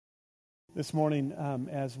This morning,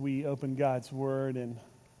 as we open God's Word and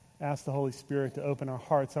ask the Holy Spirit to open our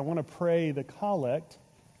hearts, I want to pray the collect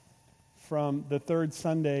from the third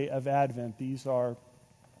Sunday of Advent. These are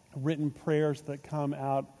written prayers that come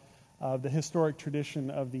out of the historic tradition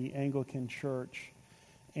of the Anglican Church.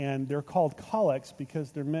 And they're called collects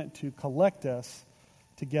because they're meant to collect us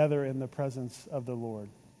together in the presence of the Lord.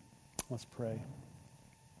 Let's pray.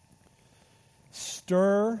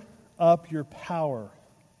 Stir up your power,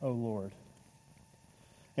 O Lord,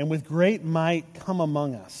 and with great might come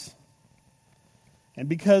among us. And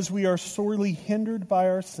because we are sorely hindered by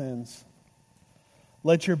our sins,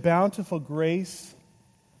 let your bountiful grace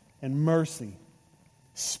and mercy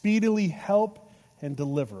speedily help and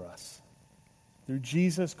deliver us. Through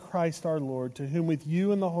Jesus Christ our Lord, to whom with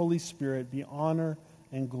you and the Holy Spirit be honor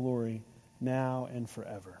and glory now and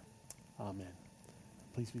forever. Amen.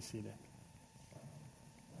 Please be seated.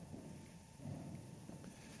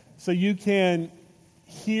 So you can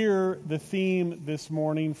hear the theme this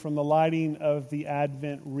morning, from the lighting of the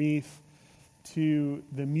Advent wreath to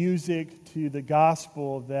the music to the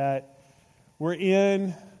gospel, that we're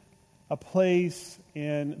in a place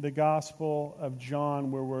in the Gospel of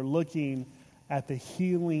John where we're looking at the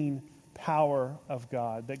healing power of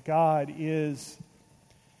God. That God is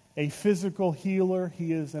a physical healer,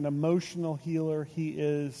 He is an emotional healer, He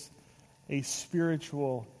is a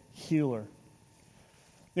spiritual healer.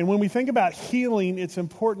 And when we think about healing, it's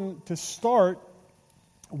important to start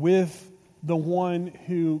with the one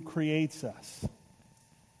who creates us.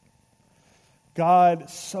 God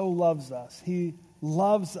so loves us. He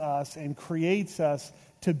loves us and creates us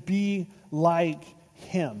to be like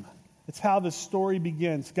Him. It's how the story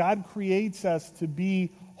begins. God creates us to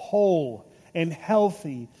be whole and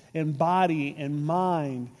healthy in body and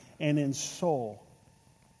mind and in soul.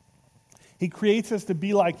 He creates us to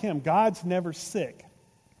be like Him. God's never sick.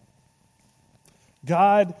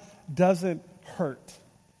 God doesn't hurt.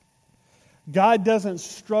 God doesn't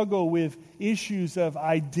struggle with issues of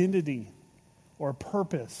identity or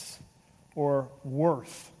purpose or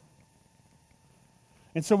worth.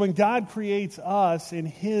 And so when God creates us in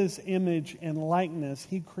His image and likeness,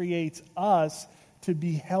 He creates us to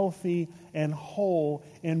be healthy and whole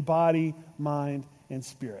in body, mind, and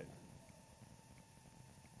spirit.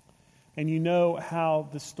 And you know how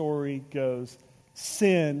the story goes.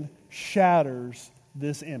 Sin shatters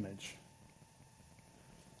this image.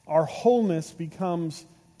 Our wholeness becomes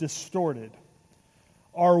distorted.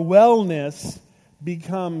 Our wellness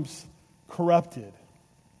becomes corrupted.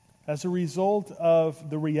 As a result of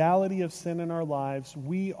the reality of sin in our lives,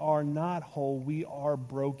 we are not whole, we are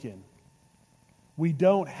broken. We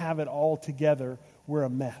don't have it all together, we're a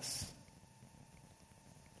mess.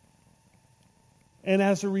 And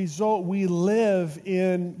as a result, we live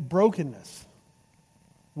in brokenness.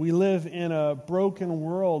 We live in a broken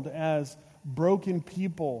world as broken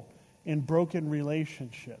people in broken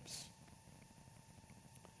relationships.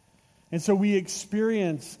 And so we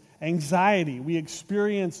experience anxiety, we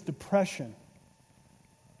experience depression,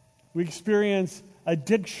 we experience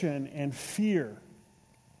addiction and fear,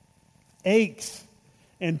 aches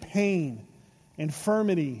and pain,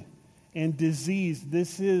 infirmity and disease.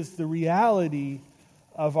 This is the reality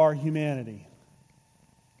of our humanity.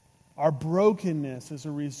 Our brokenness is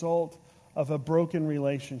a result of a broken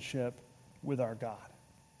relationship with our God.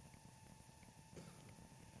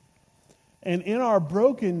 And in our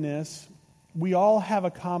brokenness, we all have a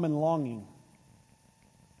common longing.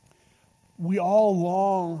 We all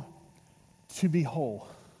long to be whole.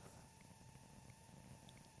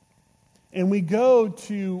 And we go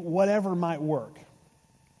to whatever might work.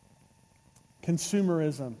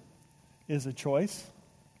 Consumerism is a choice.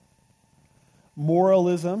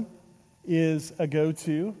 Moralism is a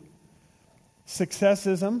go-to.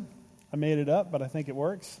 Successism, I made it up, but I think it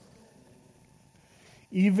works.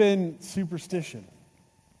 Even superstition.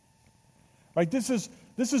 Right? This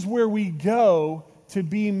is where we go to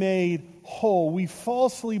be made whole. We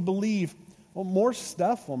falsely believe, well, more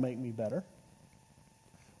stuff will make me better.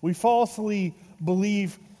 We falsely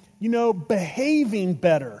believe, behaving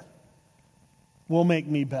better will make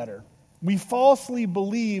me better. We falsely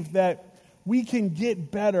believe that we can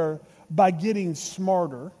get better by getting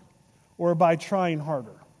smarter or by trying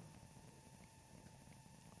harder.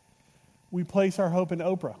 We place our hope in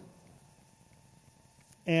Oprah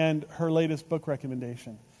and her latest book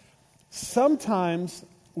recommendation. Sometimes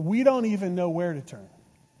we don't even know where to turn.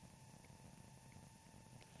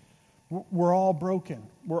 We're all broken.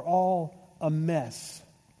 We're all a mess.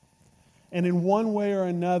 And in one way or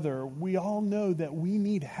another, we all know that we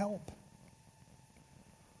need help.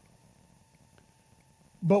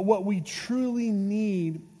 But what we truly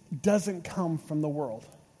need doesn't come from the world.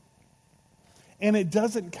 And it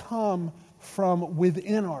doesn't come from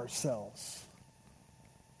within ourselves.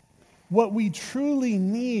 What we truly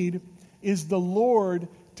need is the Lord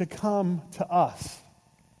to come to us.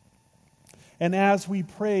 And as we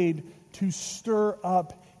prayed, to stir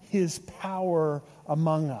up His power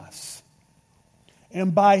among us.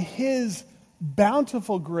 And by His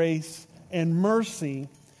bountiful grace and mercy,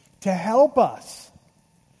 to help us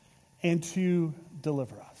and to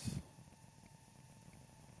deliver us.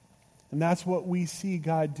 And that's what we see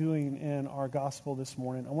God doing in our gospel this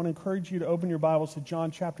morning. I want to encourage you to open your Bibles to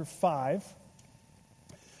John chapter 5,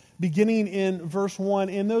 beginning in verse 1.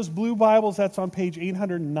 In those blue Bibles, that's on page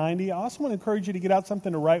 890. I also want to encourage you to get out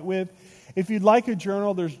something to write with. If you'd like a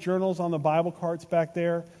journal, there's journals on the Bible carts back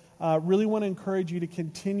there. Really want to encourage you to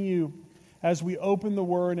continue as we open the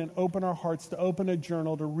Word and open our hearts to open a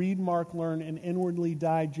journal, to read, mark, learn, and inwardly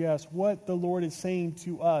digest what the Lord is saying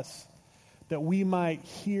to us, that we might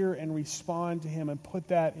hear and respond to Him and put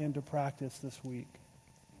that into practice this week.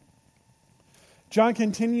 John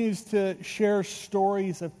continues to share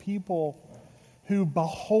stories of people who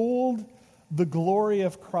behold the glory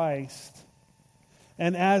of Christ,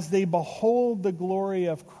 and as they behold the glory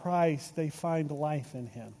of Christ, they find life in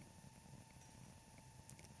Him.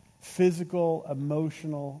 Physical,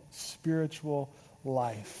 emotional, spiritual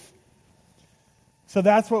life. So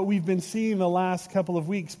that's what we've been seeing the last couple of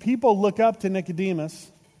weeks. People look up to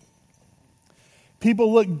Nicodemus.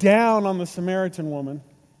 People look down on the Samaritan woman.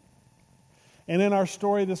 And in our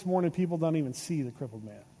story this morning, people don't even see the crippled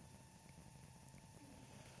man.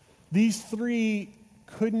 These three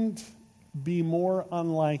couldn't be more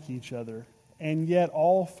unlike each other, and yet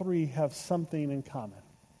all three have something in common.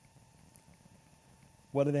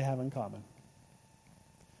 What do they have in common?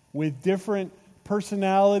 With different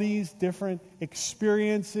personalities, different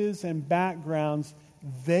experiences and backgrounds,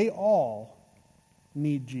 they all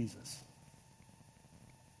need Jesus.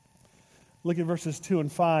 Look at verses 2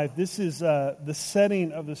 and 5. This is the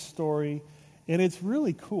setting of the story, and it's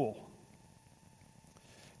really cool.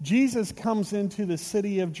 Jesus comes into the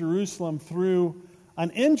city of Jerusalem through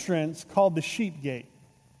an entrance called the Sheep Gate.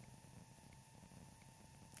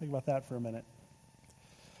 Think about that for a minute.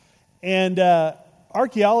 And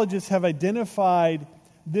archaeologists have identified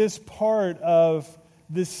this part of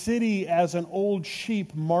the city as an old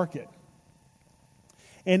sheep market.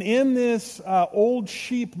 And in this old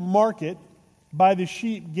sheep market, by the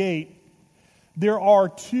sheep gate, there are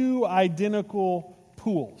two identical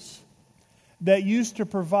pools that used to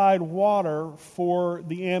provide water for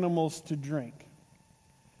the animals to drink.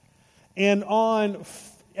 And on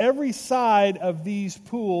every side of these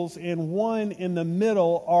pools and one in the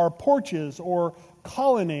middle are porches or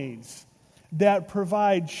colonnades that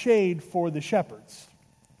provide shade for the shepherds.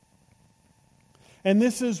 And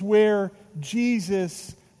this is where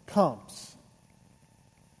Jesus comes.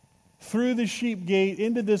 Through the sheep gate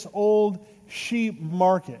into this old sheep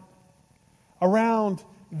market, around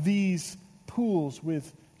these pools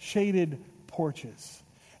with shaded porches.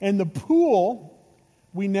 And the pool,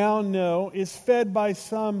 we now know, is fed by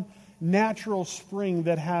some natural spring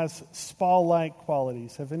that has spa-like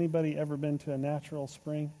qualities. Have anybody ever been to a natural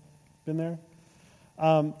spring? Been there?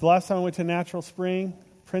 The last time I went to a natural spring,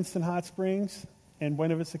 Princeton Hot Springs in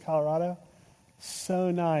Buena Vista, Colorado.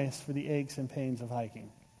 So nice for the aches and pains of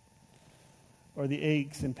hiking. Or the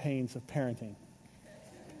aches and pains of parenting.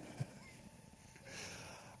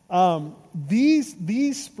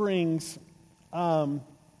 These springs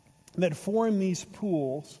that form these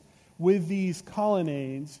pools with these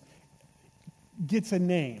colonnades gets a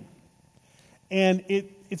name. And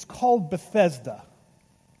it's called Bethesda.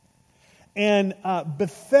 And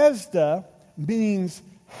Bethesda means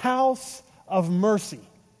house of mercy.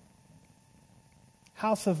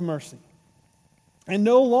 House of mercy. And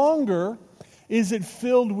no longer is it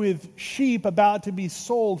filled with sheep about to be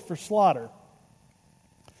sold for slaughter.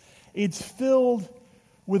 It's filled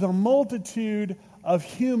with a multitude of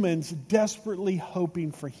humans desperately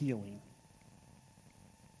hoping for healing.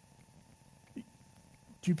 Do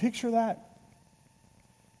you picture that?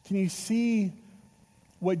 Can you see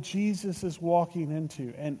what Jesus is walking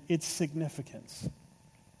into and its significance?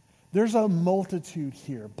 There's a multitude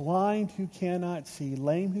here. Blind who cannot see,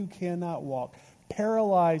 lame who cannot walk,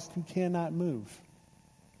 paralyzed who cannot move.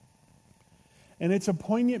 And it's a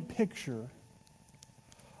poignant picture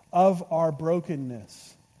of our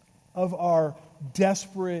brokenness, of our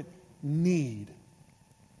desperate need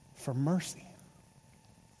for mercy.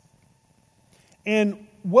 And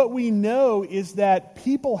what we know is that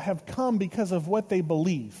people have come because of what they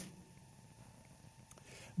believe.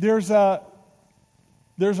 There's a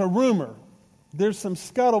rumor There's some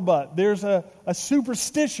scuttlebutt. There's a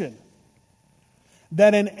superstition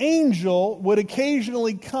that an angel would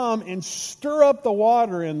occasionally come and stir up the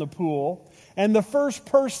water in the pool, and the first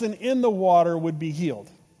person in the water would be healed.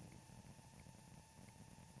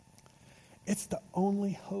 It's the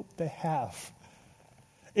only hope they have.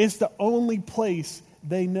 It's the only place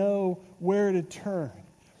they know where to turn.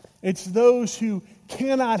 It's those who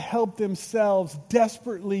cannot help themselves,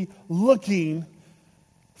 desperately looking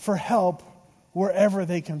for help wherever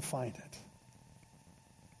they can find it.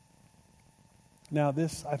 Now,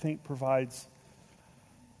 this, I think, provides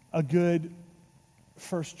a good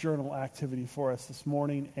first journal activity for us this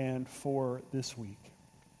morning and for this week.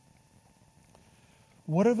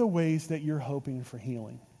 What are the ways that you're hoping for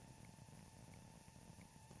healing?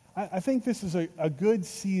 I think this is a good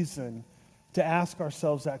season to ask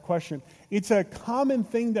ourselves that question. It's a common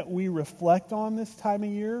thing that we reflect on this time of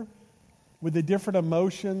year with the different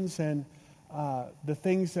emotions and the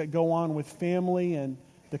things that go on with family and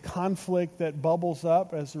the conflict that bubbles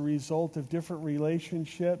up as a result of different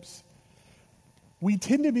relationships. We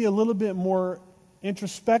tend to be a little bit more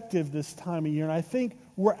introspective this time of year, and I think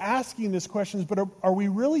we're asking this question, but are we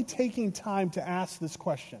really taking time to ask this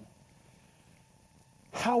question?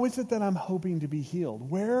 How is it that I'm hoping to be healed?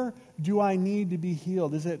 Where do I need to be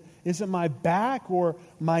healed? Is it my back or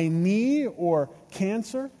my knee or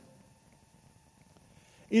cancer?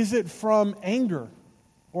 Is it from anger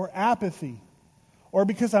or apathy or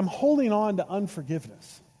because I'm holding on to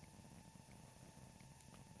unforgiveness?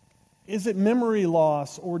 Is it memory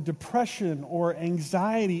loss or depression or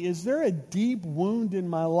anxiety? Is there a deep wound in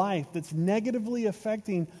my life that's negatively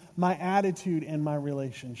affecting my attitude and my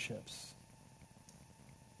relationships?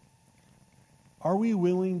 Are we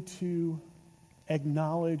willing to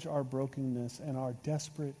acknowledge our brokenness and our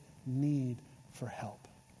desperate need for help?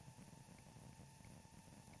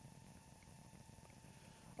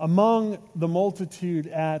 Among the multitude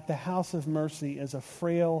at the House of Mercy is a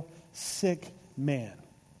frail, sick man.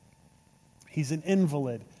 He's an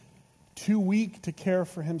invalid, too weak to care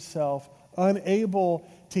for himself, unable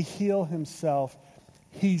to heal himself.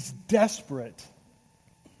 He's desperate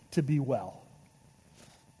to be well.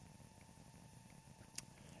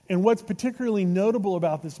 And what's particularly notable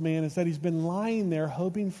about this man is that he's been lying there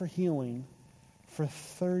hoping for healing for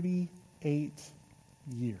 38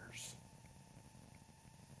 years.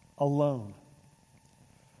 Alone,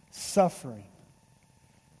 suffering,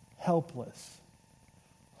 helpless,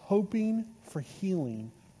 hoping for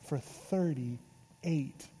healing for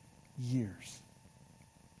 38 years.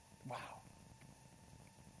 Wow.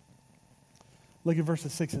 Look at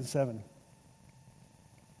verses 6 and 7.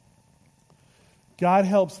 God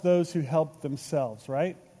helps those who help themselves,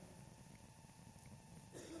 right?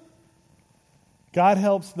 God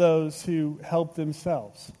helps those who help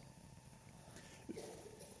themselves.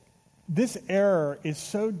 This error is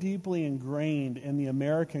so deeply ingrained in the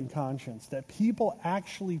American conscience that people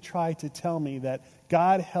actually try to tell me that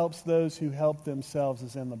God helps those who help themselves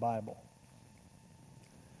is in the Bible.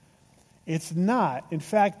 It's not. In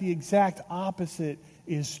fact, the exact opposite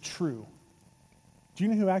is true. Do you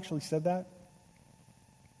know who actually said that?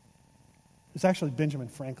 It's actually Benjamin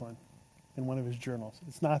Franklin in one of his journals.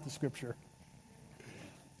 It's not the scripture.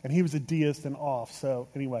 And he was a deist and off, so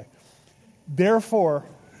anyway. Therefore,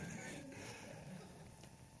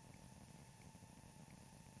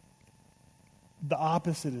 the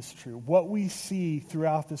opposite is true. What we see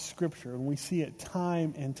throughout the scripture, and we see it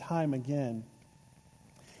time and time again,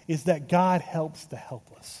 is that God helps the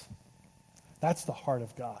helpless. That's the heart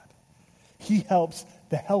of God. He helps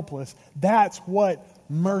the helpless. That's what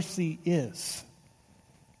mercy is.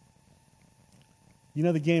 You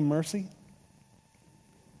know the game Mercy?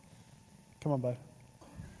 Come on, bud.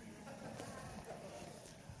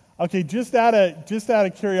 Okay, just out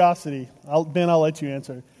of curiosity, Ben, I'll let you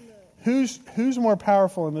answer. Who's more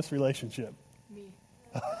powerful in this relationship? Me.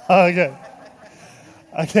 Okay.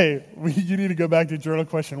 You need to go back to journal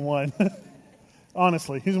question 1.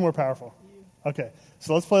 Honestly, who's more powerful? You. Okay,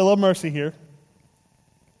 so let's play a little Mercy here.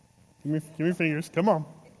 Give me fingers. Come on.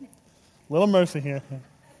 Little Mercy here.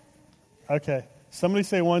 Okay. Somebody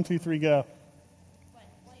say 1, 2, 3, go. 1,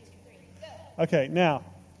 2, 3, go. Okay, now,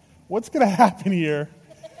 what's going to happen here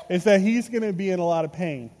is that he's going to be in a lot of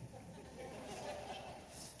pain.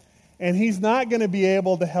 And he's not going to be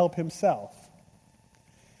able to help himself.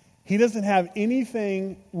 He doesn't have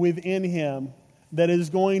anything within him that is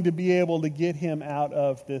going to be able to get him out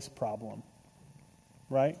of this problem.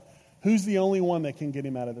 Right? Who's the only one that can get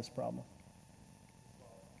him out of this problem?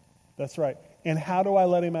 That's right. And how do I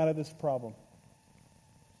let him out of this problem?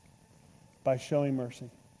 By showing mercy.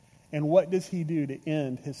 And what does he do to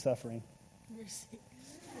end his suffering? Mercy.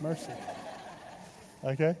 Mercy.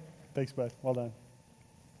 Okay? Thanks, bud. Well done.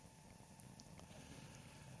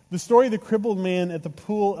 The story of the crippled man at the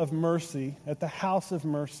pool of mercy, at the house of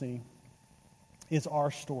mercy, is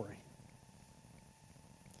our story.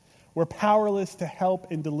 We're powerless to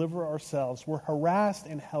help and deliver ourselves. We're harassed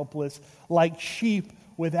and helpless like sheep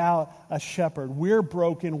without a shepherd. We're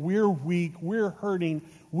broken. We're weak. We're hurting.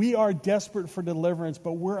 We are desperate for deliverance,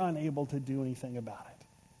 but we're unable to do anything about it.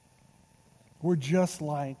 We're just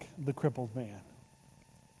like the crippled man.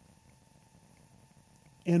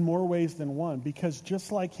 In more ways than one, because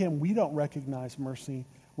just like him, we don't recognize mercy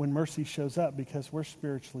when mercy shows up because we're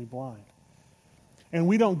spiritually blind. And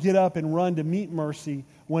we don't get up and run to meet mercy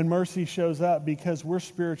when mercy shows up because we're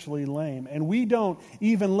spiritually lame. And we don't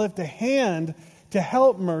even lift a hand to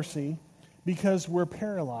help mercy because we're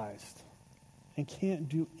paralyzed and can't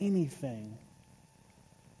do anything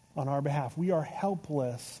on our behalf. We are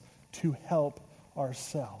helpless to help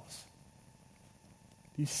ourselves.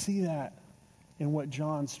 Do you see that in what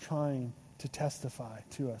John's trying to testify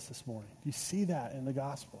to us this morning? Do you see that in the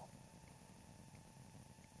gospel?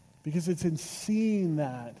 Because it's in seeing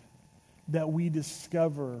that we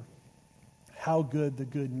discover how good the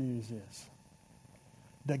good news is.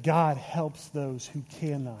 That God helps those who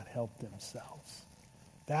cannot help themselves.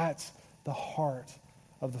 That's the heart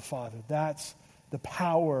of the Father. That's the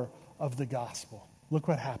power of the gospel. Look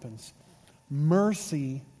what happens.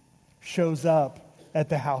 Mercy shows up at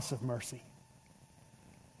the house of mercy.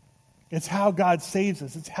 It's how God saves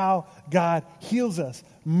us. It's how God heals us.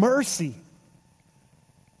 Mercy.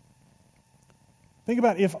 Think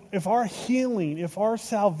about it. If our healing, if our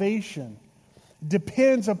salvation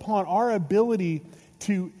depends upon our ability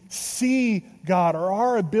to see God or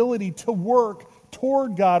our ability to work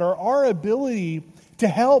toward God or our ability to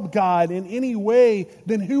help God in any way,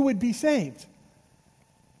 then who would be saved?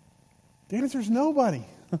 The answer is nobody.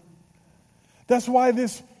 That's why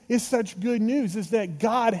this is such good news, is that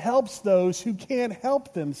God helps those who can't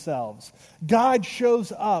help themselves. God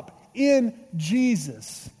shows up in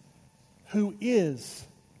Jesus, who is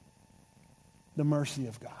the mercy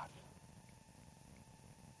of God.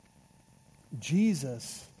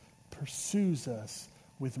 Jesus pursues us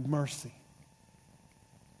with mercy.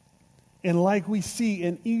 And like we see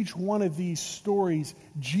in each one of these stories,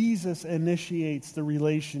 Jesus initiates the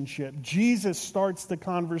relationship. Jesus starts the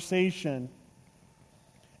conversation.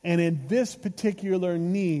 And in this particular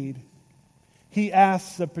need, he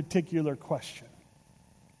asks a particular question.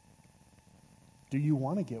 Do you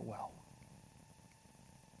want to get well?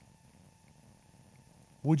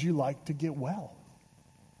 Would you like to get well?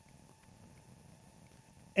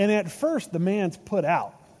 And at first, the man's put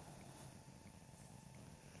out.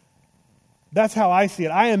 That's how I see it.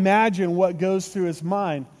 I imagine what goes through his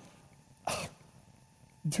mind.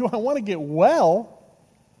 Do I want to get well?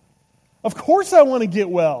 Of course I want to get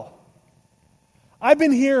well. I've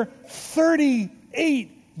been here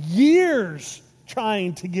 38 years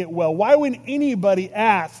trying to get well. Why would anybody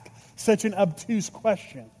ask such an obtuse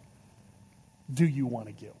question? Do you want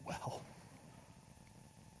to get well?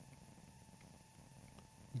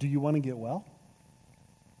 Do you want to get well?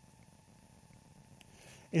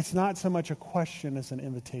 It's not so much a question as an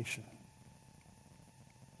invitation.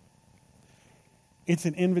 It's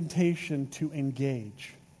an invitation to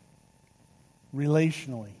engage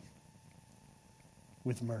relationally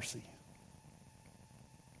with mercy.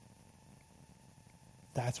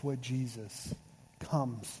 That's what Jesus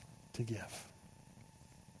comes to give.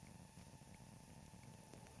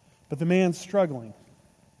 But the man's struggling.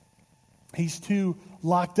 He's too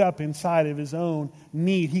locked up inside of his own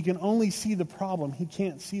need. He can only see the problem. He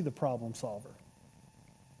can't see the problem solver.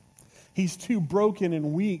 He's too broken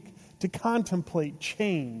and weak to contemplate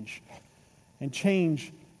change. And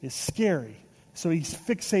change is scary. So he's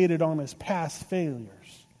fixated on his past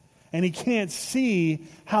failures. And he can't see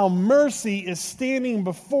how mercy is standing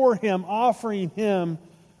before him, offering him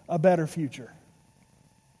a better future.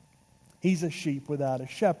 He's a sheep without a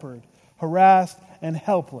shepherd, harassed and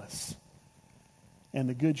helpless. And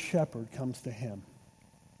the good shepherd comes to him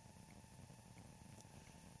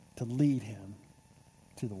to lead him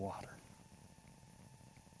to the water.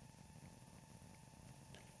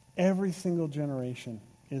 Every single generation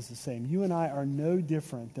is the same. You and I are no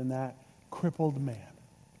different than that crippled man.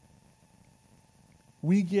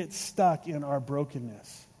 We get stuck in our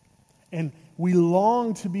brokenness. And we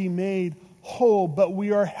long to be made whole, but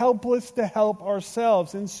we are helpless to help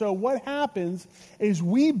ourselves. And so what happens is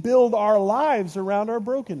we build our lives around our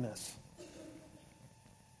brokenness.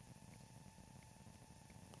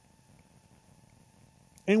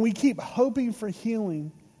 And we keep hoping for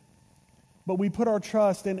healing But we put our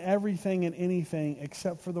trust in everything and anything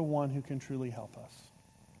except for the one who can truly help us.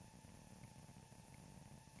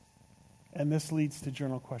 And this leads to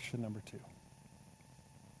journal question number 2.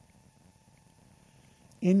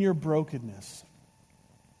 In your brokenness,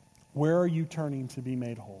 where are you turning to be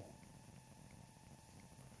made whole?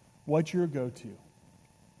 What's your go-to?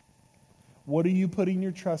 What are you putting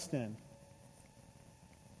your trust in?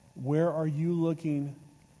 Where are you looking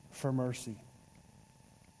for mercy?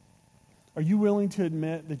 Are you willing to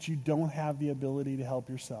admit that you don't have the ability to help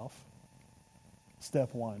yourself?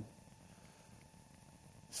 Step 1.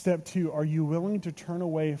 Step 2, are you willing to turn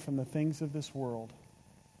away from the things of this world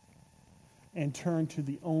and turn to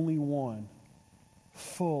the only one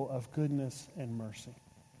full of goodness and mercy?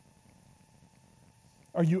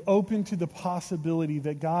 Are you open to the possibility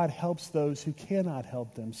that God helps those who cannot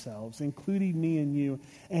help themselves, including me and you,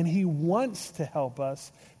 and He wants to help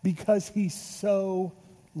us because He so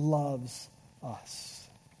loves us?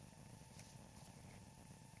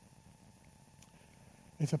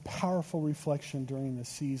 It's a powerful reflection during this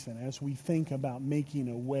season as we think about making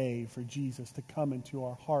a way for Jesus to come into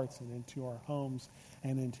our hearts and into our homes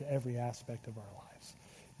and into every aspect of our lives.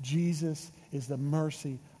 Jesus is the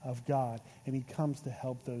mercy of God, and He comes to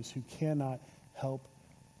help those who cannot help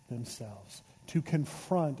themselves, to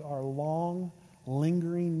confront our long,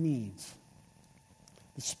 lingering needs,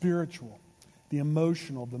 the spiritual, the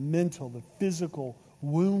emotional, the mental, the physical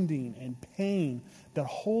wounding and pain that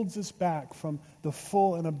holds us back from the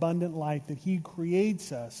full and abundant life that He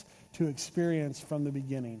creates us to experience from the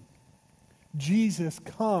beginning. Jesus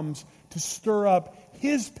comes to stir up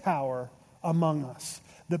His power among us,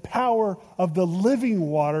 the power of the living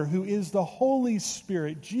water who is the Holy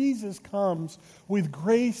Spirit. Jesus comes with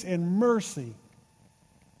grace and mercy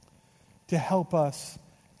to help us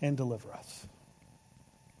and deliver us.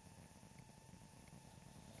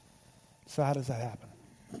 So how does that happen?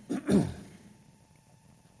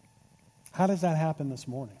 How does that happen this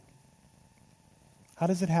morning? How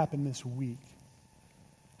does it happen this week?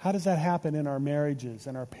 How does that happen in our marriages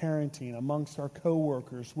and our parenting, amongst our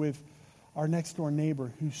coworkers, with our next door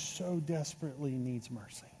neighbor who so desperately needs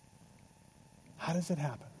mercy? How does it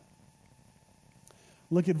happen?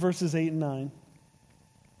 Look at verses 8 and 9.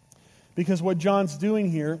 Because what John's doing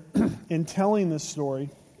here in telling this story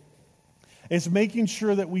is making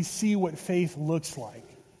sure that we see what faith looks like.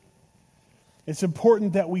 It's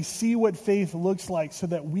important that we see what faith looks like so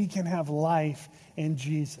that we can have life in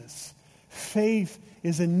Jesus. Faith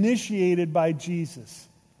is initiated by Jesus.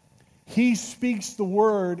 He speaks the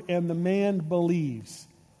word and the man believes.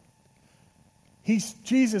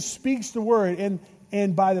 Jesus speaks the word,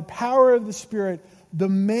 and by the power of the Spirit, the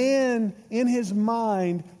man in his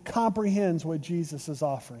mind comprehends what Jesus is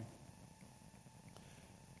offering.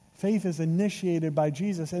 Faith is initiated by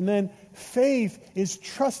Jesus. And then faith is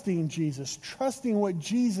trusting Jesus, trusting what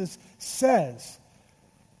Jesus says.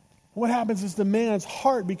 What happens is the man's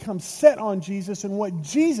heart becomes set on Jesus and what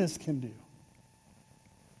Jesus can do.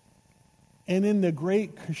 And in the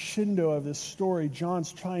great crescendo of this story,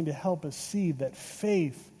 John's trying to help us see that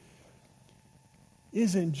faith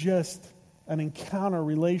isn't just an encounter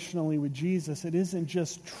relationally with Jesus. It isn't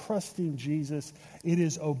just trusting Jesus. It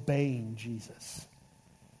is obeying Jesus.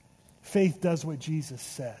 Faith does what Jesus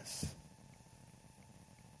says.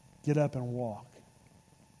 Get up and walk.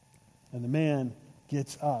 And the man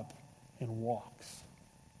gets up and walks.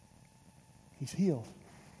 He's healed.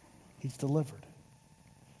 He's delivered.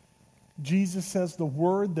 Jesus says the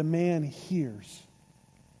word the man hears.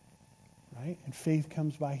 Right? And faith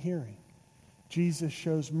comes by hearing. Jesus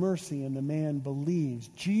shows mercy and the man believes.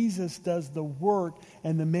 Jesus does the work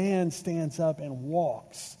and the man stands up and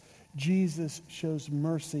walks. Jesus shows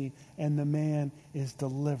mercy and the man is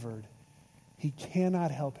delivered. He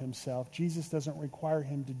cannot help himself. Jesus doesn't require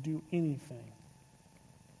him to do anything.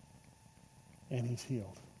 And he's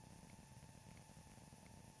healed.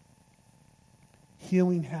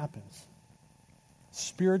 Healing happens.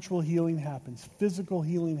 Spiritual healing happens. Physical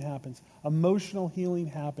healing happens. Emotional healing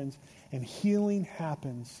happens. And healing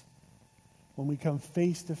happens when we come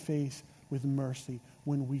face to face with mercy,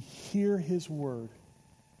 when we hear His word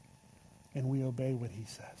and we obey what He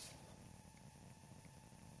says.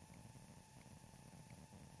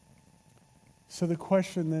 So the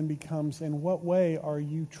question then becomes, in what way are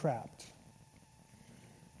you trapped?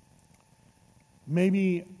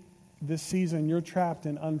 Maybe this season you're trapped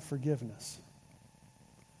in unforgiveness.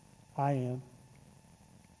 I am.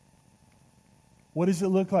 What does it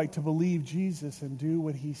look like to believe Jesus and do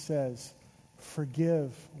what He says?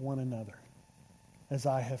 Forgive one another as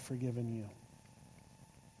I have forgiven you.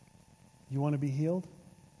 You want to be healed?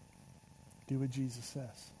 Do what Jesus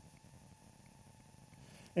says.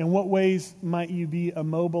 In what ways might you be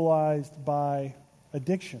immobilized by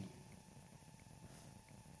addiction?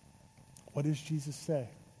 What does Jesus say?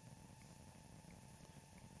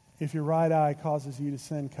 If your right eye causes you to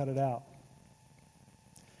sin, cut it out.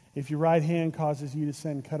 If your right hand causes you to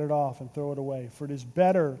sin, cut it off and throw it away. For it is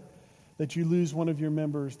better that you lose one of your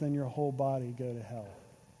members than your whole body go to hell.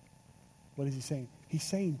 What is he saying? He's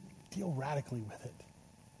saying, deal radically with it.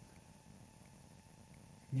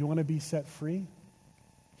 You want to be set free?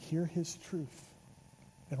 Hear his truth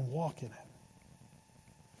and walk in it.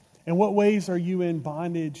 In what ways are you in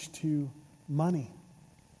bondage to money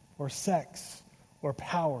or sex or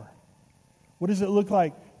power? What does it look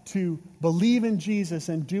like to believe in Jesus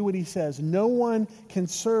and do what he says? No one can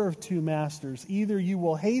serve two masters. Either you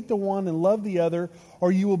will hate the one and love the other,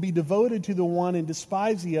 or you will be devoted to the one and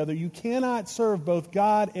despise the other. You cannot serve both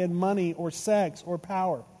God and money or sex or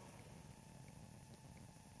power.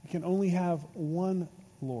 You can only have one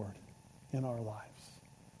Lord in our lives.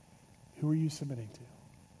 Who are you submitting to?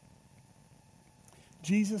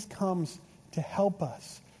 Jesus comes to help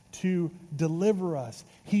us, to deliver us.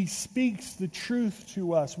 He speaks the truth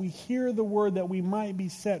to us. We hear the word that we might be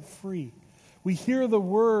set free. We hear the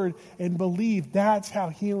word and believe that's how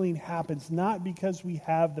healing happens, not because we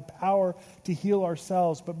have the power to heal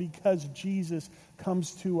ourselves, but because Jesus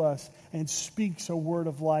comes to us and speaks a word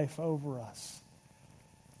of life over us,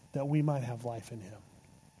 that we might have life in him.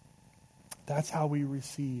 That's how we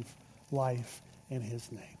receive life in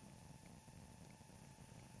his name.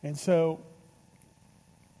 And so,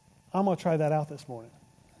 I'm going to try that out this morning.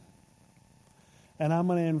 And I'm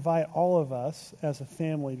going to invite all of us as a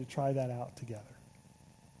family to try that out together.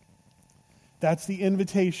 That's the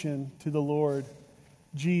invitation to the Lord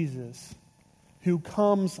Jesus, who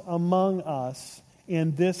comes among us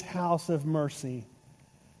in this house of mercy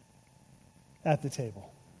at the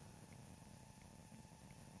table.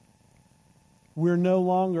 We're no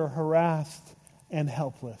longer harassed and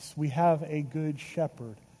helpless. We have a good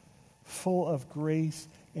shepherd, full of grace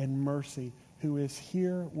and mercy, who is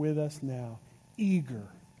here with us now, eager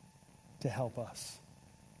to help us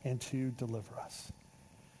and to deliver us.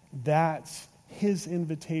 That's his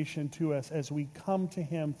invitation to us as we come to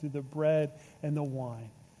him through the bread and the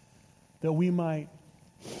wine, that we might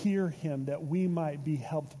hear him, that we might be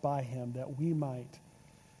helped by him, that we might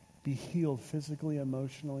be healed physically,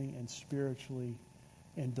 emotionally, and spiritually,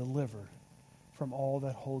 and delivered from all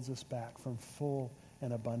that holds us back from full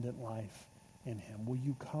and abundant life in him. Will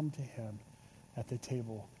you come to him at the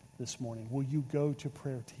table this morning? Will you go to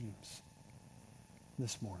prayer teams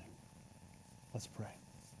this morning? Let's pray.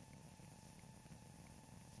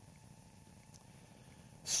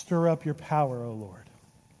 Stir up your power, O Lord,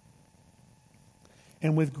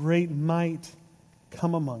 and with great might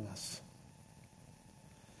come among us.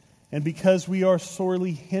 And because we are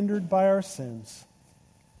sorely hindered by our sins,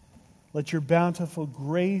 let your bountiful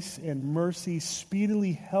grace and mercy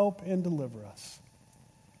speedily help and deliver us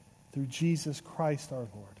through Jesus Christ our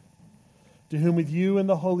Lord, to whom with you and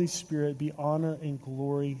the Holy Spirit be honor and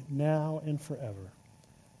glory now and forever.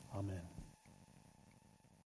 Amen.